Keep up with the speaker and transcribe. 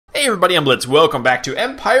everybody, I'm Blitz. Welcome back to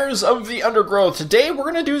Empires of the Undergrowth. Today we're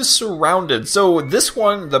going to do Surrounded. So this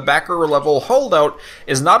one, the backer level holdout,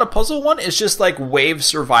 is not a puzzle one, it's just like wave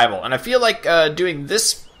survival. And I feel like doing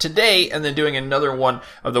this today and then doing another one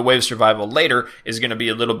of the wave survival later is going to be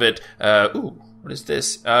a little bit, ooh, what is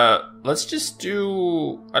this? Let's just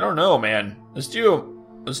do, I don't know, man. Let's do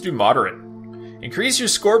moderate. Increase your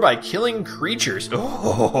score by killing creatures.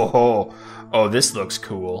 Oh, this looks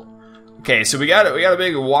cool. Okay, so we got a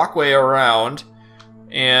big walkway around,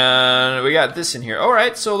 and we got this in here. All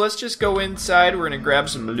right, so let's just go inside. We're gonna grab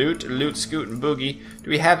some loot, scoot, and boogie.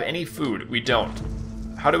 Do we have any food? We don't.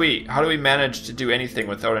 How do we manage to do anything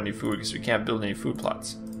without any food? Because we can't build any food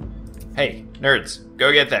plots. Hey, nerds,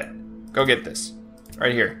 go get that. Go get this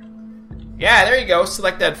right here. Yeah, there you go.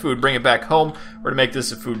 Select that food, bring it back home. We're gonna make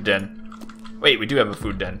this a food den. Wait, we do have a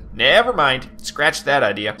food den. Never mind. Scratch that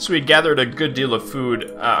idea. So we gathered a good deal of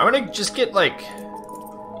food. I'm gonna just get like,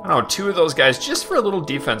 I don't know, 2 of those guys just for a little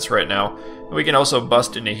defense right now. And we can also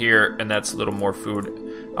bust into here, and that's a little more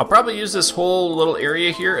food. I'll probably use this whole little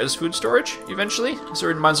area here as food storage eventually. So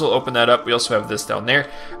we might as well open that up. We also have this down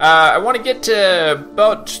there. I want to get to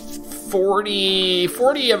about 40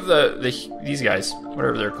 of these guys,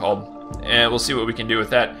 whatever they're called. And we'll see what we can do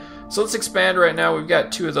with that. So let's expand right now. We've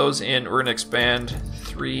got 2 of those in. We're going to expand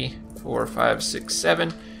 3, 4, 5, 6,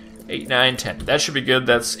 7, 8, 9, 10. That should be good.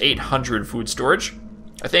 That's 800 food storage,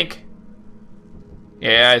 I think.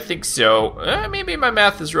 Yeah, I think so. Maybe my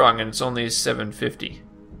math is wrong and it's only 750.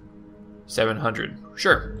 700.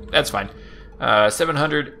 Sure, that's fine.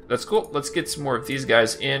 700, that's cool. Let's get some more of these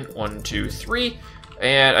guys in. 1, 2, 3.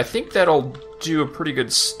 And I think that'll do a pretty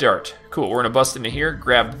good start. Cool, we're going to bust into here,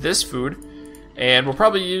 grab this food. And we'll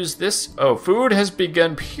probably use this. Oh, food has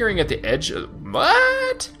begun peering at the edge of...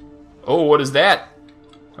 What? Oh, what is that?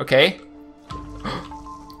 Okay.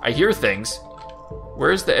 I hear things.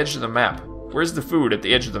 Where's the edge of the map? Where's the food at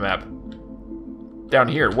the edge of the map? Down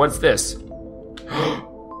here. What's this?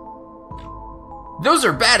 Those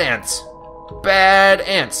are bad ants. Bad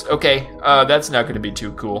ants. Okay. That's not going to be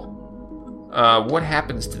too cool. What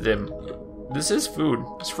happens to them? This is food.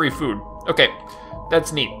 It's free food. Okay.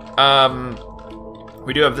 That's neat.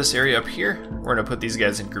 We do have this area up here. We're gonna put these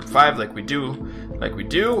guys in group 5 like we do.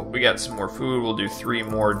 We got some more food. We'll do 3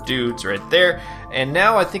 more dudes right there. And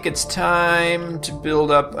now I think it's time to build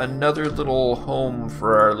up another little home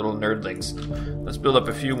for our little nerdlings. Let's build up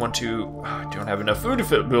a few. 1, 2. I don't have enough food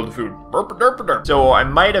to build the food. So I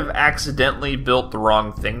might have accidentally built the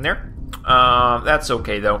wrong thing there. That's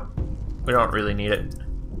okay though. We don't really need it.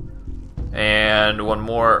 And 1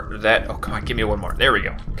 more. Oh, come on, give me 1 more. There we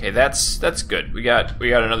go. Okay, that's good. We got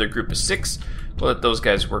another group of 6. We'll let those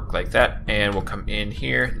guys work like that, and we'll come in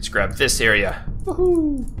here. Let's grab this area.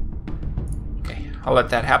 Woohoo! Okay, I'll let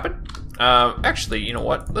that happen. Actually, you know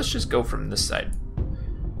what? Let's just go from this side,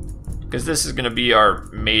 because this is going to be our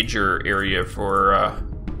major area for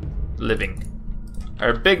living.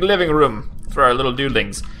 Our big living room for our little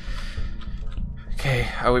dudelings. Okay,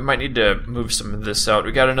 we might need to move some of this out.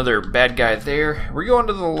 We got another bad guy there. We're going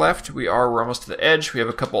to the left. We're almost to the edge. We have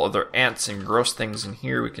a couple other ants and gross things in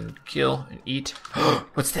here we can kill and eat.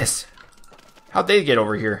 What's this? How'd they get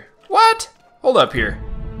over here? What? Hold up here.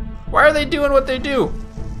 Why are they doing what they do?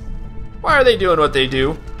 Why are they doing what they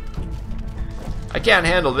do? I can't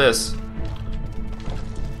handle this.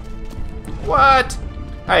 What?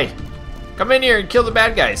 Hey, come in here and kill the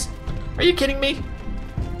bad guys. Are you kidding me?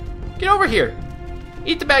 Get over here.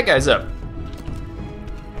 Eat the bad guys up.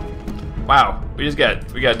 Wow, we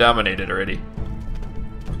got dominated already.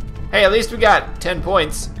 Hey, at least we got 10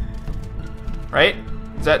 points. Right?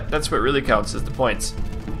 That's what really counts, is the points.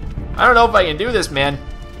 I don't know if I can do this, man.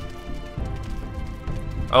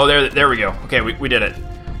 Oh, there we go. Okay, we did it.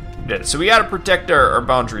 We did it. So we gotta protect our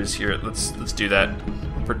boundaries here. Let's do that.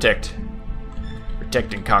 Protect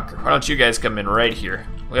and conquer. Why don't you guys come in right here?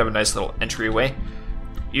 We have a nice little entryway.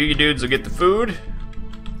 You dudes will get the food.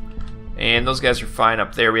 And those guys are fine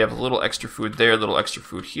up there. We have a little extra food there, a little extra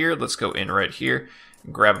food here. Let's go in right here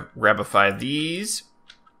and grabify these.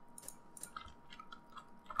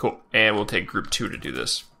 Cool. And we'll take group 2 to do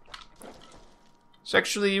this. So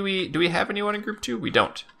actually, do we have anyone in group 2? We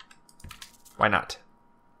don't. Why not?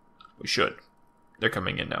 We should. They're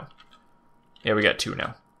coming in now. Yeah, we got 2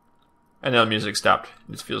 now. And then the music stopped.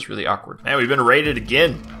 This feels really awkward. Man, we've been raided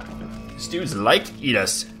again. These dudes like to eat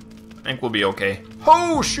us. I think we'll be okay.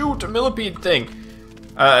 Oh shoot, a millipede thing.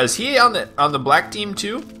 Is he on the black team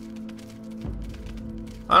too?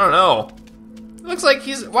 I don't know. It looks like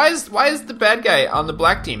he's. Why is the bad guy on the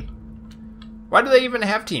black team? Why do they even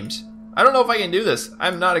have teams? I don't know if I can do this.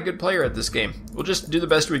 I'm not a good player at this game. We'll just do the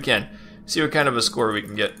best we can. See what kind of a score we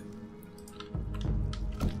can get.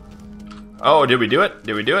 Oh, did we do it?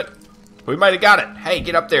 Did we do it? We might have got it. Hey,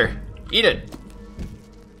 get up there. Eat it.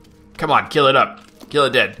 Come on, kill it up. Kill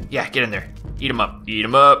it dead. Yeah, get in there. Eat him up. Eat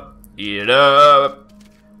him up. Eat it up.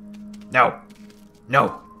 No.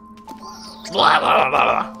 No. Blah, blah, blah,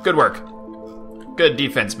 blah. Good work. Good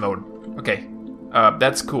defense mode. Okay.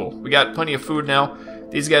 That's cool. We got plenty of food now.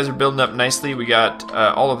 These guys are building up nicely. We got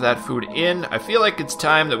all of that food in. I feel like it's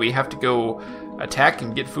time that we have to go attack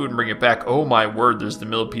and get food and bring it back. Oh my word, there's the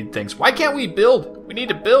millipede things. Why can't we build? We need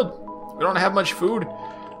to build. We don't have much food.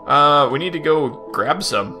 We need to go grab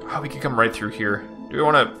some. Oh, we can come right through here. Do we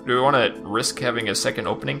want to risk having a second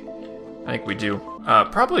opening? I think we do.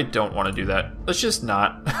 Probably don't want to do that. Let's just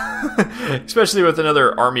not. Especially with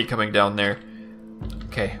another army coming down there.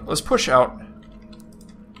 Okay, let's push out.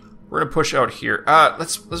 We're gonna push out here.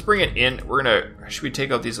 Let's bring it in. Should we take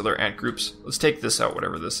out these other ant groups? Let's take this out,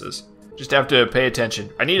 whatever this is. Just have to pay attention.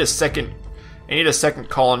 I need a second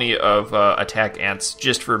colony of attack ants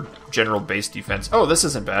just for general base defense. Oh, this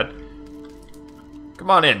isn't bad. Come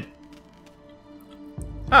on in.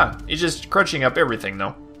 He's just crunching up everything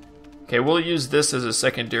though. Okay, we'll use this as a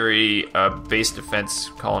secondary base defense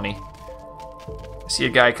colony. See a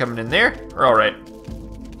guy coming in there? We're all right.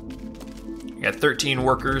 We got 13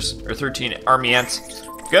 workers, or 13 army ants.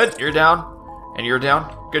 Good, you're down, and you're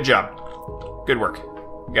down. Good job. Good work.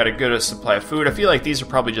 We got a good supply of food. I feel like these are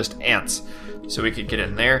probably just ants, so we could get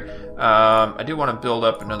in there. I do want to build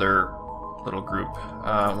up another little group.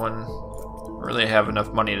 One, really have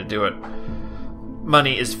enough money to do it.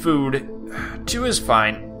 Money is food. 2 is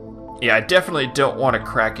fine. Yeah, I definitely don't want to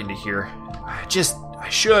crack into here. I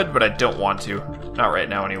should, but I don't want to. Not right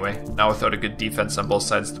now anyway. Not without a good defense on both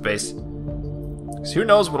sides of the base. So who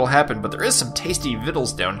knows what'll happen, but there is some tasty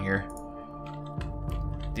victuals down here.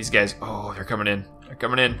 These guys, oh, they're coming in. They're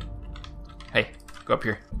coming in. Hey, go up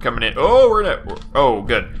here. Coming in. Oh, oh,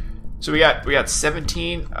 good. So we got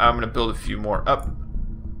 17. I'm gonna build a few more up.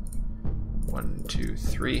 1, 2,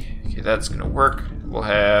 3. Okay, that's gonna work. We'll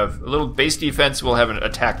have a little base defense. We'll have an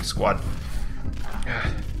attack squad.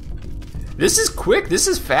 This is quick. This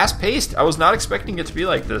is fast-paced. I was not expecting it to be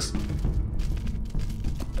like this.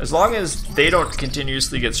 As long as they don't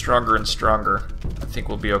continuously get stronger and stronger, I think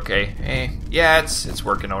we'll be okay. Hey, yeah, it's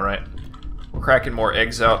working all right. We're cracking more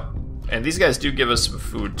eggs out, and these guys do give us some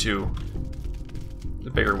food too. The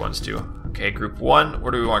bigger ones do. Okay, group 1.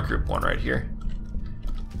 Where do we want group 1? Right here.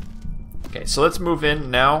 Okay, so let's move in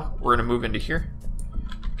now. We're gonna move into here.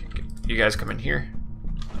 Okay, you guys come in here.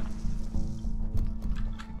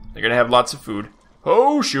 They're gonna have lots of food.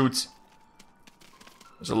 Oh, shoots!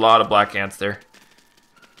 There's a lot of black ants there.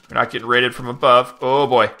 We're not getting raided from above. Oh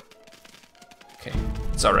boy. Okay,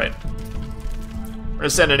 it's alright. We're gonna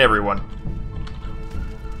send in everyone.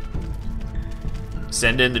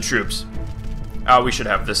 Send in the troops. Oh, we should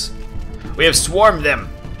have this. We have swarmed them.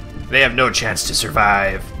 They have no chance to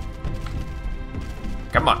survive.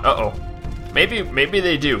 Come on, uh-oh. Maybe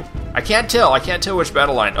they do. I can't tell which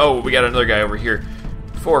battle line. Oh, we got another guy over here.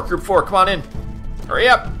 Group 4, come on in. Hurry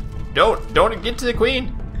up. Don't get to the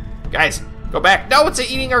queen. Guys, go back. No, it's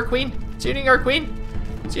eating our queen. It's eating our queen.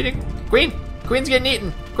 It's eating queen. Queen's getting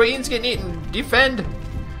eaten. Queen's getting eaten. Defend.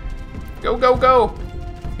 Go, go, go.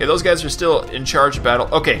 Okay, those guys are still in charge of battle.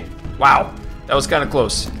 Okay, wow. That was kind of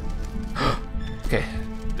close. Okay,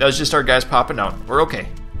 that was just our guys popping out. We're okay.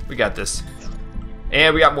 We got this.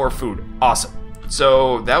 And we got more food. Awesome.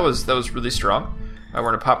 So that was really strong. We're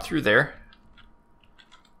gonna pop through there.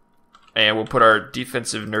 And we'll put our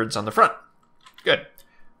defensive nerds on the front. Good.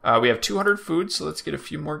 We have 200 food, so let's get a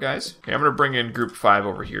few more guys. Okay, I'm going to bring in group 5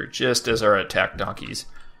 over here, just as our attack donkeys.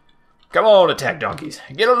 Come on, attack donkeys.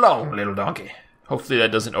 Get along, little donkey. Hopefully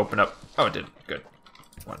that doesn't open up. Oh, it did. Good.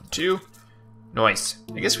 1, 2. Nice.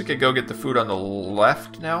 I guess we could go get the food on the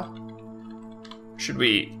left now. Should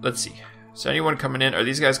we? Let's see. Is anyone coming in? Are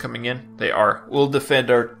these guys coming in? They are. We'll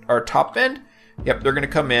defend our top end. Yep, they're going to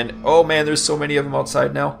come in. Oh, man, there's so many of them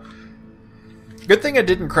outside now. Good thing I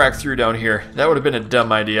didn't crack through down here. That would have been a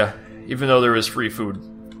dumb idea, even though there was free food.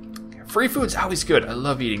 Free food's always good. I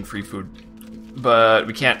love eating free food. But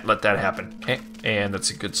we can't let that happen. Okay, and that's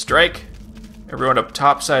a good strike. Everyone up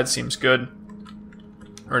top side seems good.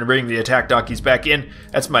 We're gonna bring the attack donkeys back in.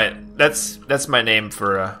 That's my name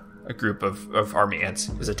for a group of army ants,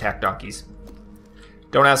 is attack donkeys.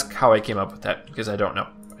 Don't ask how I came up with that, because I don't know.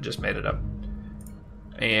 I just made it up.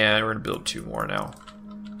 And we're gonna build 2 more now.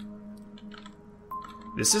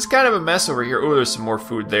 This is kind of a mess over here. Oh, there's some more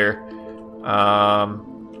food there.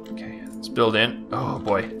 Okay, let's build in. Oh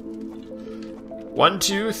boy. 1,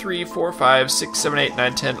 2, 3, 4, 5, 6, 7, 8,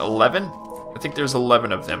 9, 10, 11. I think there's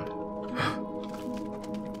 11 of them.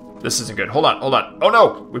 This isn't good. Hold on, hold on. Oh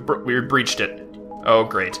no! We breached it. Oh,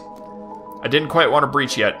 great. I didn't quite want to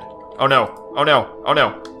breach yet. Oh no, oh no, oh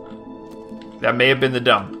no. That may have been the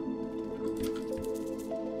dumb.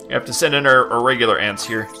 We have to send in our regular ants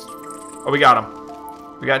here. Oh, we got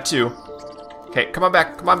them. We got 2. Okay, come on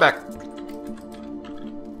back, come on back.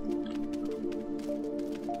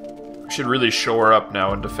 We should really shore up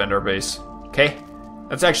now and defend our base. Okay,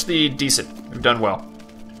 that's actually decent. We've done well.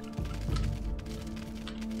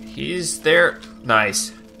 He's there.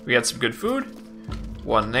 Nice. We got some good food.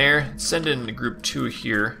 1 there. Send in group 2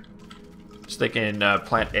 here, so they can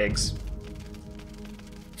plant eggs.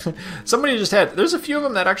 Somebody just had... There's a few of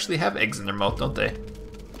them that actually have eggs in their mouth, don't they?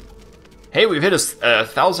 Hey, we've hit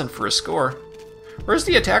 1,000 for a score. Where's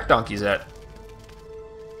the attack donkeys at?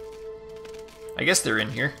 I guess they're in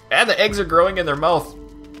here. And the eggs are growing in their mouth.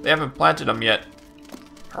 They haven't planted them yet.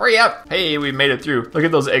 Hurry up! Hey, we made it through. Look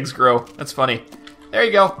at those eggs grow. That's funny. There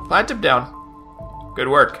you go. Plant them down. Good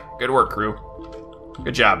work. Good work, crew.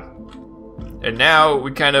 Good job. And now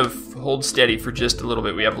we kind of hold steady for just a little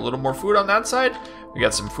bit. We have a little more food on that side. We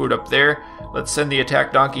got some food up there. Let's send the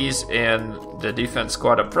attack donkeys and the defense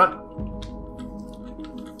squad up front.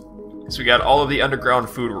 So we got all of the underground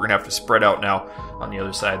food we're going to have to spread out now on the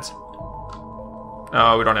other sides.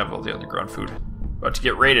 Oh, we don't have all the underground food. About to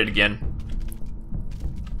get raided again.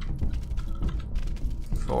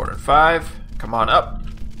 4 and 5. Come on up.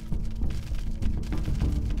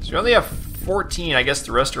 So we only have 14. I guess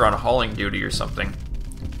the rest are on hauling duty or something.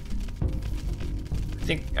 I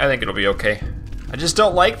think it'll be okay. I just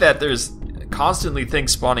don't like that there's constantly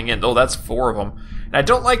things spawning in. Oh, that's 4 of them. And I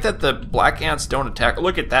don't like that the black ants don't attack.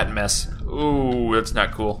 Look at that mess. Ooh, that's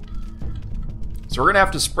not cool. So we're going to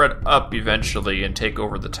have to spread up eventually and take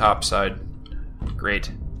over the top side.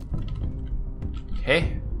 Great.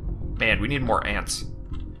 Okay. Man, we need more ants.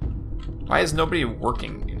 Why is nobody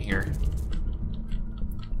working in here?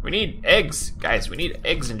 We need eggs. Guys, we need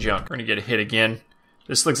eggs and junk. We're going to get hit again.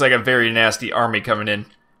 This looks like a very nasty army coming in.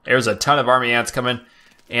 There's a ton of army ants coming.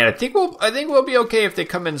 And I think we'll be okay if they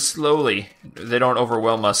come in slowly. They don't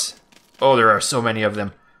overwhelm us. Oh, there are so many of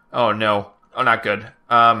them. Oh no. Oh, not good.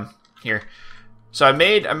 Here. So I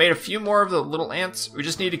made a few more of the little ants. We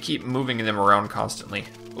just need to keep moving them around constantly.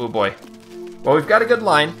 Oh boy. Well, we've got a good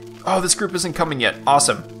line. Oh, this group isn't coming yet.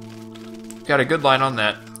 Awesome. Got a good line on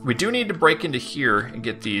that. We do need to break into here and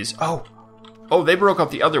get these. Oh, they broke up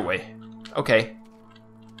the other way. Okay.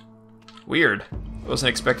 Weird. Wasn't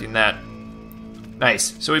expecting that.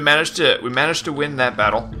 Nice. So we managed to win that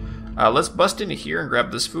battle. Let's bust into here and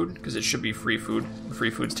grab this food because it should be free food.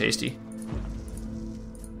 Free food's tasty.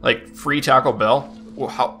 Like free Taco Bell.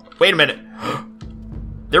 Whoa, wait a minute.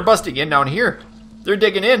 They're busting in down here. They're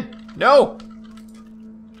digging in. No.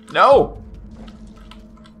 No.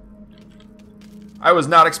 I was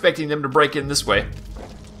not expecting them to break in this way.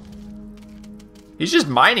 He's just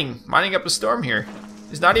mining up a storm here.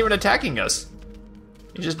 He's not even attacking us.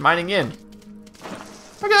 He's just mining in.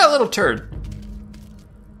 Look at that little turd.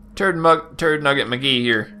 Turd Nugget McGee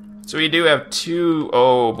here. So we do have 2.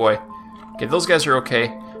 Oh boy. Okay, those guys are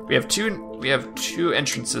okay. We have two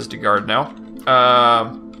entrances to guard now.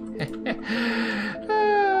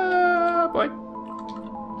 Boy.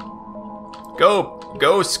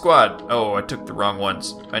 Go squad. Oh, I took the wrong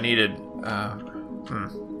ones. I needed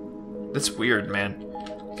That's weird, man.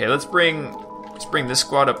 Okay, let's bring this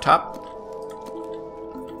squad up top.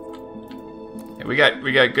 Okay, we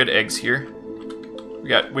got good eggs here. We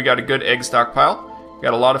got a good egg stockpile. We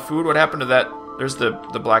got a lot of food. What happened to that? There's the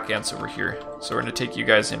black ants over here. So we're gonna take you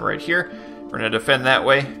guys in right here. We're gonna defend that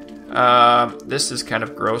way. This is kind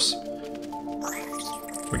of gross.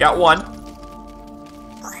 We got 1.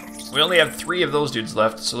 We only have 3 of those dudes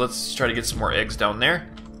left, so let's try to get some more eggs down there.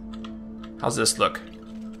 How's this look?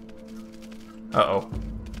 Uh-oh.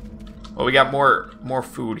 Well, we got more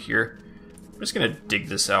food here. I'm just gonna dig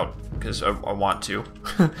this out because I want to.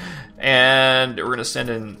 And we're gonna send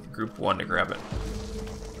in group 1 to grab it.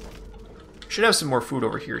 Should have some more food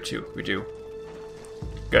over here too. We do.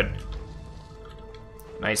 Good.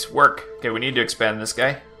 Nice work. Okay, we need to expand this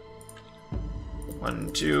guy.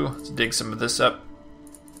 1, 2. Let's dig some of this up.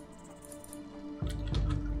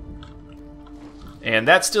 And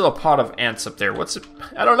that's still a pot of ants up there. What's it?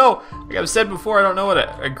 I don't know. Like I've said before, I don't know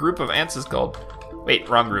what a group of ants is called. Wait,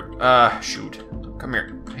 wrong group. Shoot. Come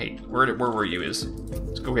here. Hey, where were you is?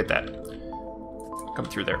 Let's go get that. Come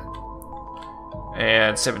through there.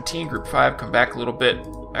 And 17, group 5, come back a little bit.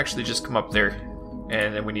 Actually, just come up there.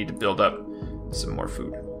 And then we need to build up some more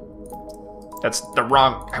food. That's the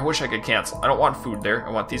wrong... I wish I could cancel. I don't want food there.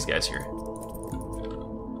 I want these guys here.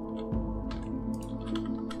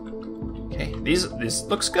 Okay, these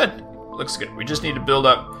looks good. Looks good. We just need to build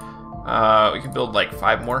up. We can build like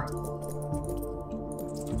 5 more.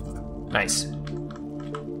 Nice.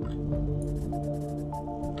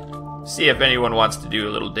 See if anyone wants to do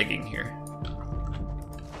a little digging here.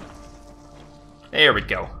 There we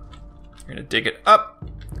go. We're gonna dig it up.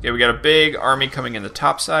 Okay, we got a big army coming in the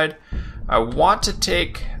top side. I want to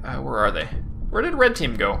take. Where are they? Where did red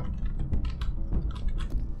team go?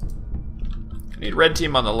 We need red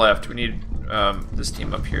team on the left. We need this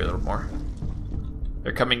team up here a little more.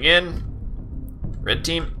 They're coming in. Red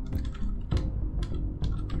team.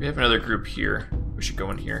 We have another group here. We should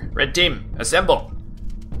go in here. Red team, assemble.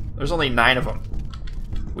 There's only 9 of them.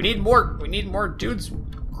 We need more. We need more dudes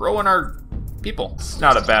growing our people. It's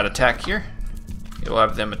not a bad attack here. We'll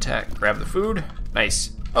have them attack. Grab the food.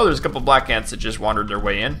 Nice. Oh, there's a couple black ants that just wandered their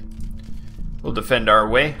way in. We'll defend our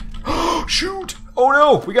way. Oh, shoot! Oh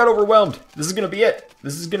no, we got overwhelmed. This is gonna be it.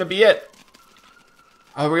 This is gonna be it.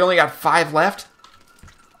 Oh, we only got 5 left?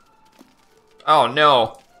 Oh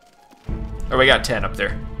no. Oh, we got 10 up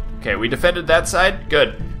there. Okay, we defended that side.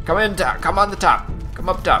 Good. Come in top. Come on the top. Come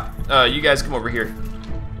up top. You guys come over here.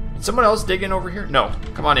 Did someone else dig in over here? No.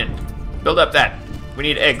 Come on in. Build up that. We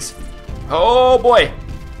need eggs. Oh boy.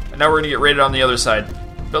 And now we're gonna get raided on the other side.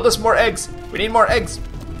 Build us more eggs. We need more eggs.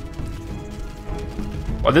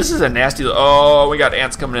 Oh, this is a nasty. Oh, we got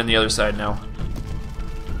ants coming in the other side now.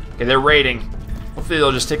 Okay, they're raiding. Hopefully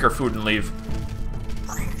they'll just take our food and leave.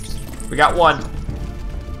 We got 1.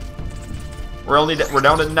 We're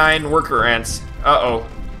down to 9 worker ants. Uh-oh.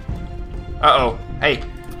 Uh-oh. Hey.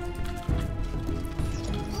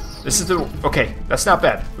 This is the... Okay, that's not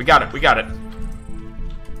bad. We got it. We got it.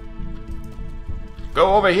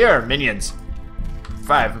 Go over here, minions.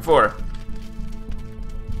 5 and 4.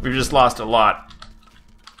 We've just lost a lot.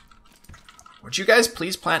 Would you guys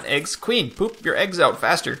please plant eggs? Queen, poop your eggs out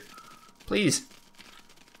faster. Please.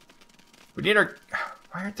 We need our...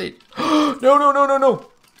 Why aren't they... No, no, no, no,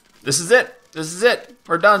 no. This is it. This is it.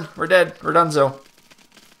 We're done. We're dead. We're donezo.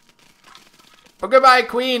 Oh, goodbye,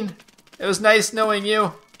 Queen. It was nice knowing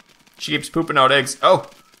you. She keeps pooping out eggs. Oh.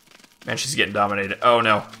 Man, she's getting dominated. Oh,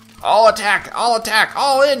 no. All attack. All attack.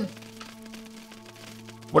 All in.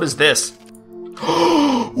 What is this?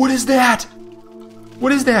 What is that?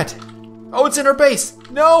 What is that? Oh, it's in our base.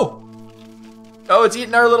 No. Oh, it's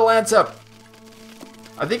eating our little ants up.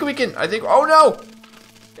 I think we can... Oh, no.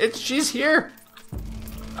 She's here.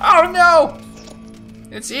 Oh, no.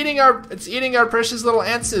 It's eating our precious little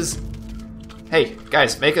antses. Hey,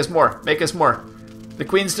 guys, make us more. Make us more. The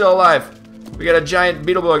queen's still alive. We got a giant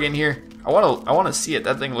beetle bug in here. I want to see it.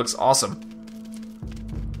 That thing looks awesome.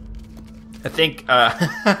 I think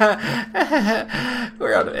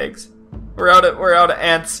we're out of eggs. We're out of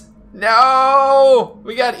ants. No!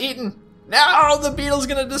 We got eaten. No, the beetle's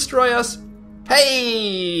gonna destroy us.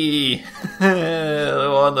 Hey!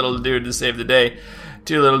 1 little dude to save the day.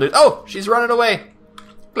 2 little dudes. Oh, she's running away.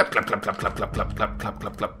 Clap, clap, clap, clap, clap, clap, clap, clap, clap,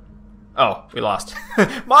 clap, clap. Oh, we lost.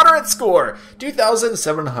 Moderate score,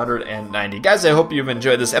 2,790. Guys, I hope you've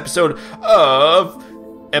enjoyed this episode of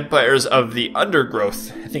Empires of the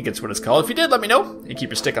Undergrowth. I think it's what it's called. If you did, let me know. You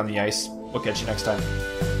keep your stick on the ice. We'll catch you next time.